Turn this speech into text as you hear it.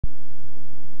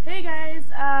Hey guys,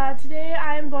 today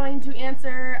I'm going to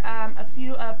answer a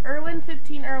few of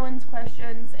 15 Irwin's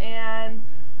questions and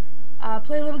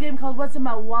play a little game called What's in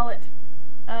My Wallet.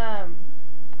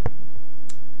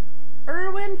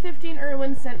 15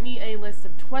 Irwin sent me a list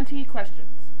of 20 questions.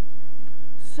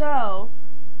 So,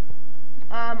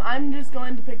 I'm just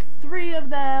going to pick 3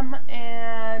 of them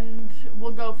and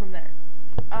we'll go from there.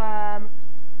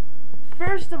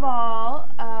 First of all,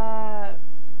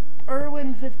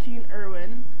 15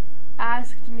 Irwin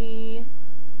asked me,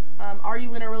 are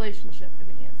you in a relationship? And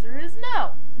the answer is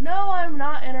no. No, I'm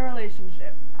not in a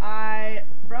relationship. I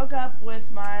broke up with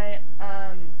my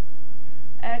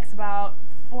ex about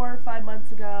 4 or 5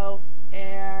 months ago,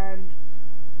 and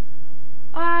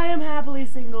I am happily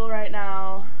single right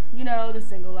now. You know, the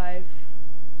single life.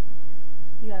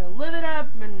 You gotta live it up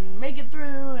and make it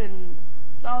through and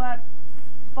all that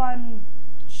fun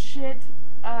shit.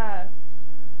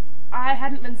 I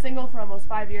hadn't been single for almost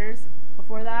 5 years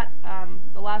before that.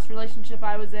 The last relationship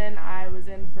I was in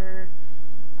for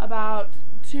about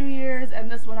 2 years,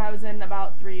 and this one I was in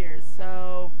about 3 years.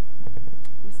 So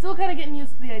I'm still kind of getting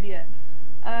used to the idea.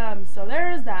 So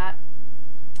there is that.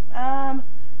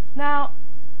 Now,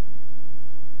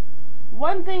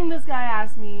 one thing this guy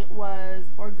asked me was,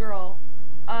 or girl,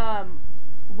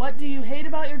 what do you hate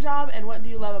about your job and what do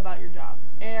you love about your job?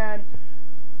 And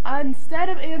instead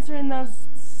of answering those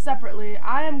separately,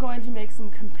 I am going to make some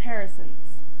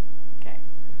comparisons. Okay,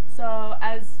 so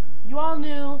as you all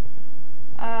knew,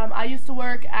 I used to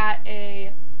work at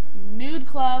a nude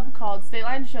club called State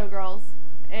Line Showgirls,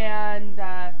 and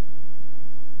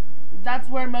that's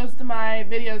where most of my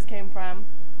videos came from.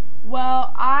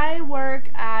 Well, I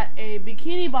work at a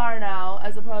bikini bar now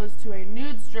as opposed to a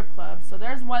nude strip club, so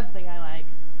there's one thing I like.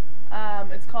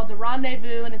 It's called the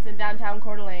Rendezvous, and it's in downtown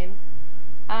Coeur d'Alene.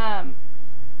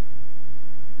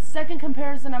 Second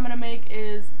comparison I'm going to make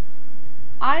is,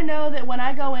 I know that when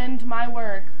I go into my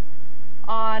work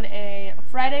on a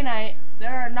Friday night,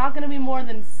 there are not going to be more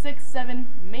than 6, 7,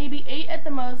 maybe 8 at the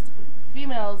most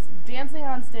females dancing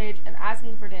on stage and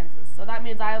asking for dances. So that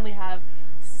means I only have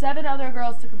 7 other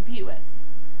girls to compete with.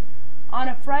 On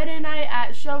a Friday night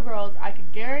at Showgirls, I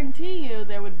could guarantee you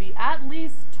there would be at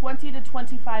least 20 to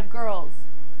 25 girls.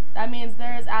 That means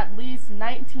there is at least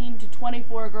 19 to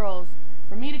 24 girls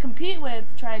for me to compete with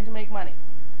trying to make money.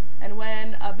 And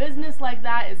when a business like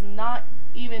that is not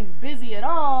even busy at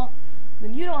all,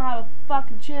 then you don't have a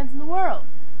fucking chance in the world.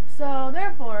 So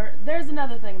therefore, there's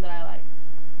another thing that I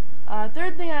like.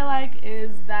 Third thing I like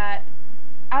is that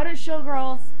out at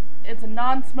Showgirls, it's a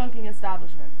non-smoking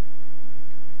establishment.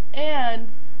 And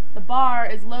the bar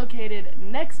is located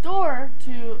next door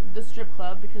to the strip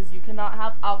club because you cannot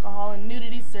have alcohol and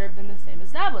nudity served in the same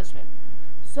establishment.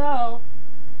 So,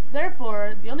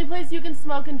 therefore, the only place you can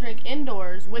smoke and drink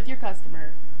indoors with your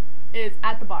customer is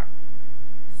at the bar.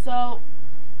 So,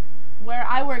 where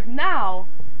I work now,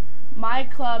 my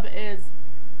club is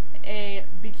a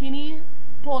bikini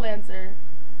pole dancer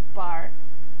bar,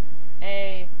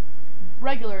 a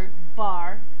regular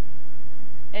bar,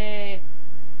 a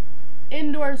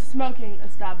indoor smoking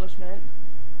establishment,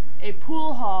 a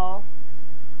pool hall.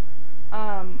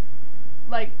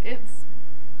 Like, it's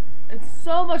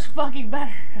so much fucking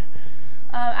better.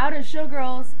 Out at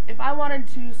Showgirls, if I wanted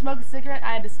to smoke a cigarette,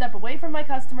 I had to step away from my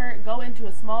customer, go into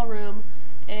a small room,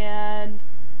 and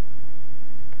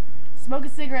smoke a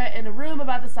cigarette in a room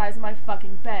about the size of my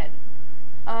fucking bed.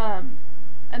 And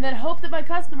then hope that my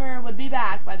customer would be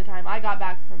back by the time I got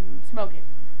back from smoking.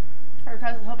 Or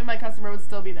hoping my customer would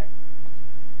still be there.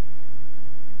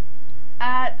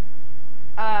 At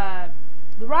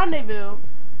the Rendezvous,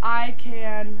 I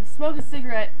can smoke a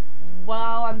cigarette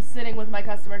while I'm sitting with my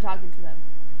customer talking to them.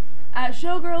 At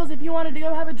Showgirls, if you wanted to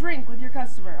go have a drink with your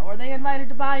customer, or they invited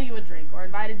to buy you a drink, or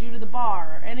invited you to the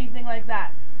bar, or anything like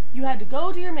that, you had to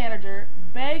go to your manager,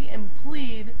 beg and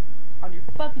plead on your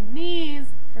fucking knees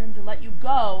for him to let you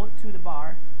go to the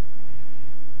bar.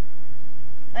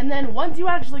 And then once you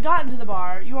actually got into the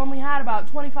bar, you only had about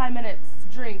 25 minutes to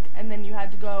drink, and then you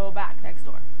had to go back next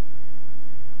door.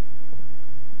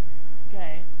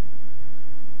 Okay.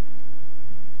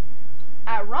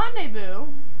 At Rendezvous,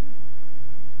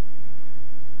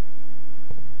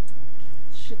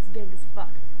 shit's dank as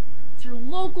fuck. It's your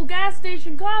local gas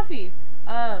station coffee.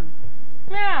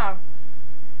 Yeah.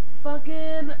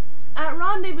 Fucking, at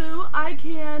Rendezvous, I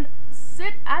can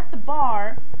sit at the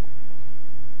bar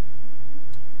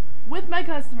with my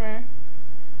customer,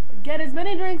 get as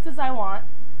many drinks as I want,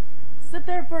 sit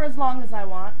there for as long as I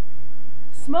want,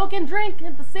 smoke and drink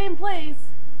at the same place,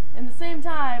 in the same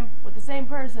time, with the same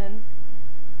person,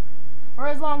 for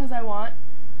as long as I want.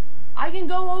 I can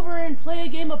go over and play a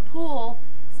game of pool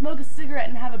smoke a cigarette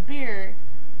and have a beer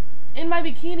in my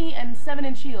bikini and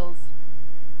 7-inch heels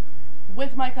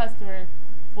with my customer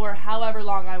for however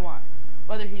long I want,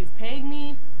 whether he's paying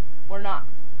me or not.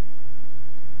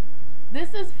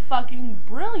 This is fucking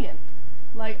brilliant.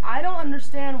 Like, I don't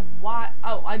understand why.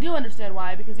 Oh, I do understand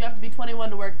why, because you have to be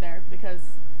 21 to work there, because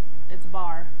it's a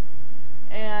bar.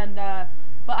 And,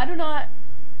 but I do not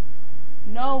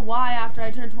know why after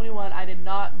I turned 21 I did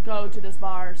not go to this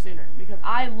bar sooner, because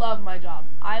I love my job.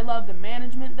 I love the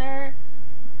management there.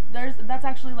 That's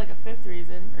actually like a 5th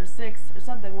reason, or 6th, or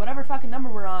something, whatever fucking number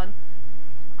we're on.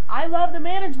 I love the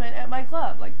management at my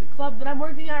club. Like, the club that I'm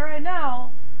working at right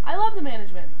now, I love the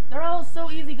management. They're all so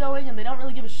easygoing, and they don't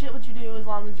really give a shit what you do as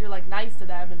long as you're, like, nice to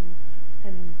them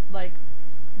and like,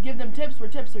 give them tips where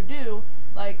tips are due.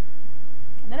 Like,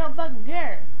 they don't fucking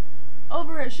care.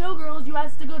 Over at Showgirls, you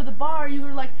asked to go to the bar, you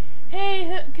were like,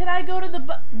 hey, can I go to the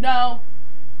bar? No.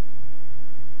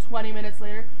 20 minutes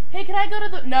later, hey, can I go to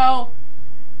the... No.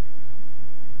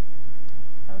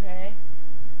 Okay.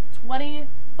 20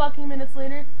 fucking minutes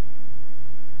later,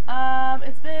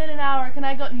 it's been an hour, can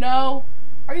I go? No.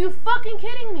 Are you fucking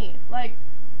kidding me? Like,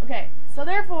 okay, so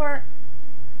therefore,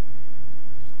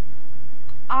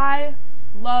 I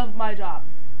love my job,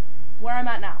 where I'm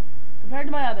at now, compared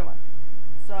to my other one.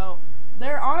 So,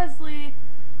 there honestly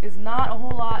is not a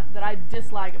whole lot that I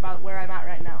dislike about where I'm at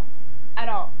right now. At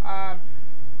all.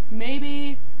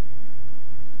 Maybe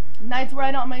nights where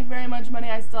I don't make very much money,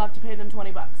 I still have to pay them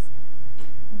 20 bucks.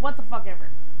 What the fuck ever.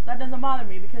 That doesn't bother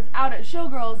me, because out at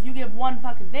Showgirls, you give one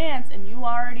fucking dance and you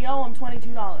already owe them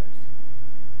 $22.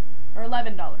 Or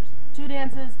 $11. 2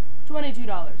 dances,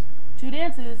 $22. 2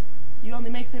 dances, you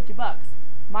only make 50 bucks.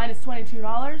 Minus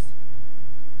 $22?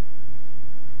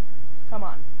 Come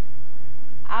on.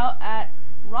 Out at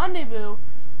Rendezvous,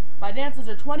 my dances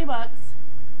are 20 bucks,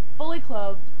 fully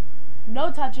clothed,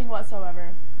 no touching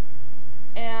whatsoever.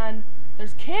 And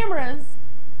there's cameras.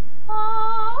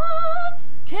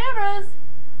 Cameras!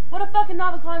 What a fucking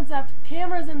novel concept.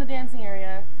 Cameras in the dancing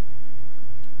area.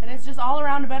 And it's just all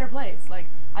around a better place. Like,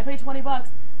 I pay 20 bucks.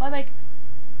 If I make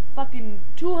fucking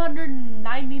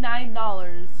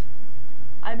 $299,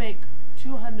 I make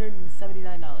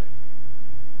 $279.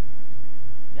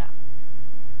 Yeah.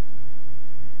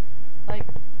 Like,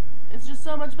 it's just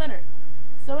so much better.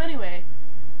 So anyway,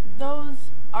 those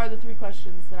are the 3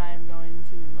 questions that I am going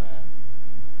to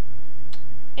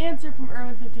answer from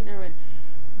Irwin15 Irwin.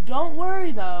 Don't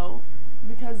worry though,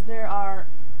 because there are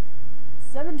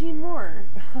 17 more.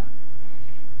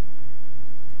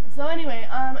 So anyway,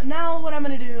 now what I'm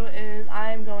going to do is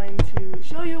I'm going to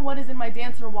show you what is in my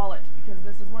dancer wallet, because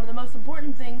this is one of the most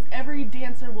important things every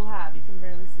dancer will have. You can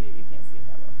barely see it, you can't see it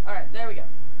that well. Alright, there we go.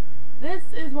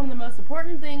 This is one of the most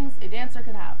important things a dancer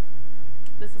could have.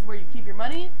 This is where you keep your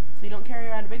money, so you don't carry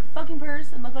around a big fucking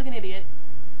purse and look like an idiot.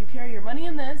 You carry your money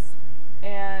in this,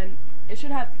 and it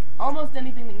should have almost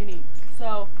anything that you need.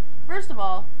 So, first of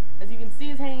all, as you can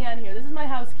see is hanging out here, this is my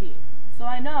house key. So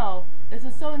I know this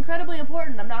is so incredibly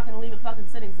important, I'm not going to leave it fucking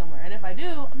sitting somewhere. And if I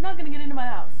do, I'm not going to get into my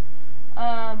house.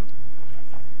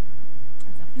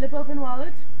 It's a flip open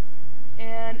wallet.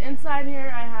 And inside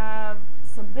here I have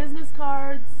some business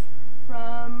cards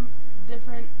from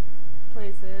different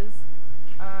places.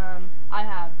 I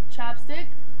have chapstick,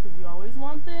 because you always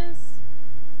want this.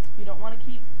 You don't want to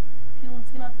keep peeling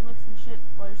skin off your lips and shit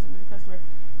while you're sitting with your customer.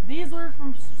 These were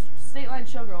from State Line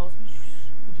Showgirls.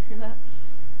 Did you hear that?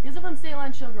 These are from State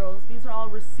Line Showgirls. These are all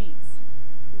receipts.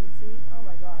 Can you see? Oh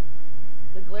my god.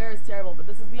 The glare is terrible, but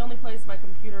this is the only place my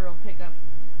computer will pick up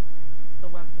the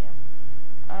webcam.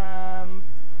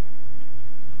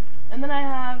 And then I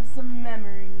have some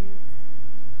memories.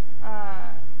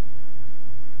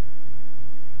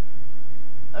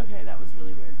 Okay, that was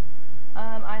really weird.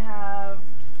 I have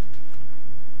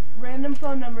random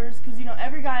phone numbers, because, you know,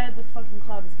 every guy at the fucking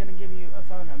club is gonna give you a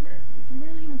phone number. You can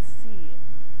barely even see.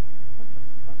 What the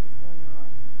fuck is going on?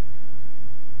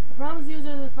 I promise you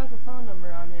there's a fucking phone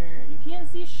number on here. You can't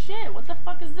see shit. What the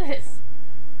fuck is this?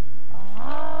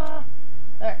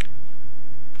 There.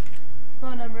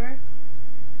 Phone number.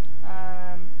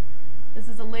 This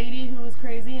is a lady who was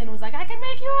crazy and was like, I can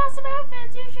make you awesome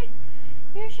outfits.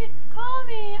 You should call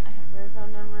me. I have her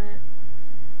phone number.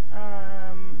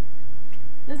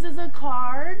 This is a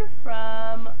card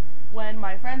from when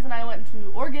my friends and I went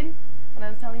to Oregon. When I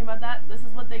was telling you about that, this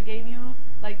is what they gave you.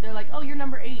 Like, they're like, oh, you're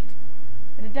number 8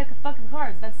 in a deck of fucking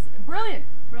cards. That's brilliant.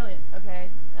 Brilliant.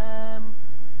 Okay.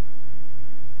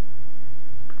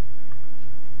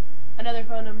 Another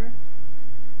phone number.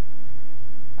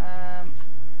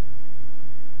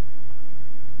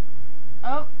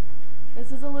 Oh,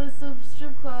 this is a list of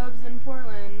strip clubs in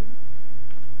Portland.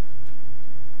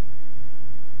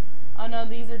 No,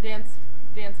 these are dance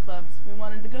clubs. We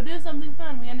wanted to go do something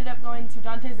fun. We ended up going to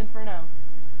Dante's Inferno.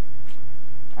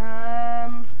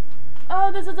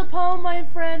 Oh, this is a poem, my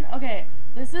friend. Okay,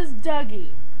 this is Dougie.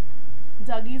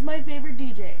 Dougie's my favorite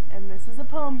DJ, and this is a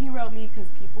poem he wrote me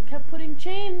because people kept putting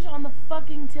change on the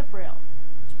fucking tip rail,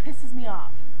 which pisses me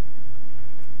off.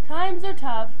 Times are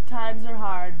tough, times are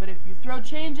hard, but if you throw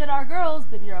change at our girls,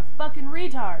 then you're a fucking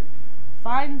retard.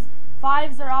 Fives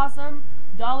are awesome,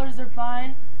 dollars are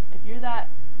fine. If you're that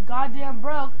goddamn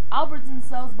broke, Albertson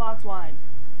sells box wine.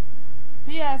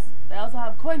 P.S. They also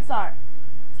have Coinstar.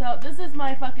 So this is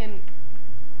my fucking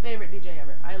favorite DJ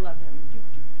ever. I love him.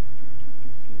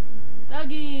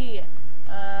 Dougie!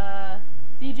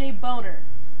 DJ Boner,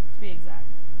 to be exact.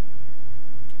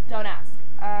 Don't ask.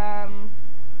 I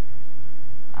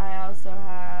also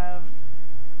have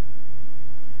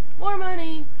more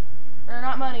money. Or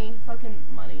not money. Fucking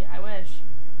money. I wish.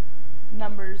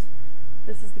 Numbers.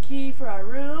 This is the key for our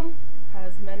room.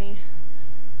 Has many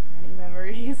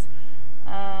memories.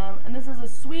 And this is a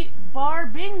sweet bar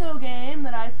bingo game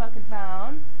that I fucking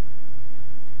found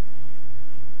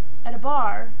at a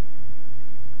bar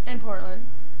in Portland.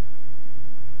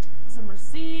 Some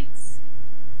receipts.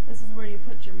 This is where you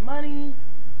put your money.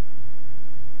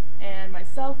 And my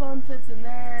cell phone fits in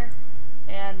there.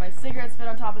 And my cigarettes fit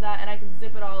on top of that. And I can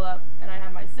zip it all up. And I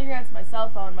have my cigarettes, my cell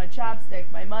phone, my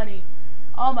chapstick, my money,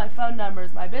 all my phone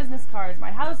numbers, my business cards,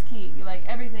 my house key. Like,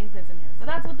 everything fits in here. So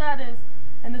that's what that is.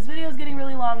 And this video is getting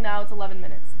really long now. It's 11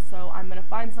 minutes. So I'm going to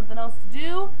find something else to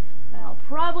do. And I'll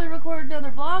probably record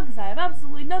another vlog because I have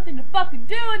absolutely nothing to fucking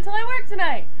do until I work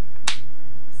tonight.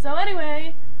 So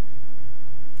anyway,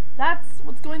 that's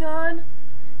what's going on.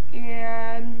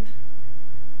 And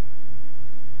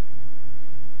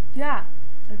yeah,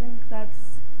 I think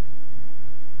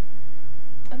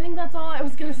that's all I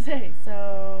was going to say.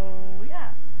 So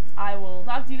yeah, I will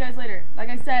talk to you guys later. Like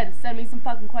I said, send me some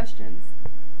fucking questions.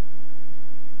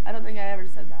 I don't think I ever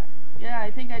said that. Yeah, I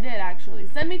think I did, actually.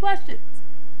 Send me questions.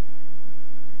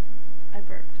 I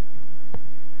burped.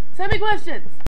 Send me questions.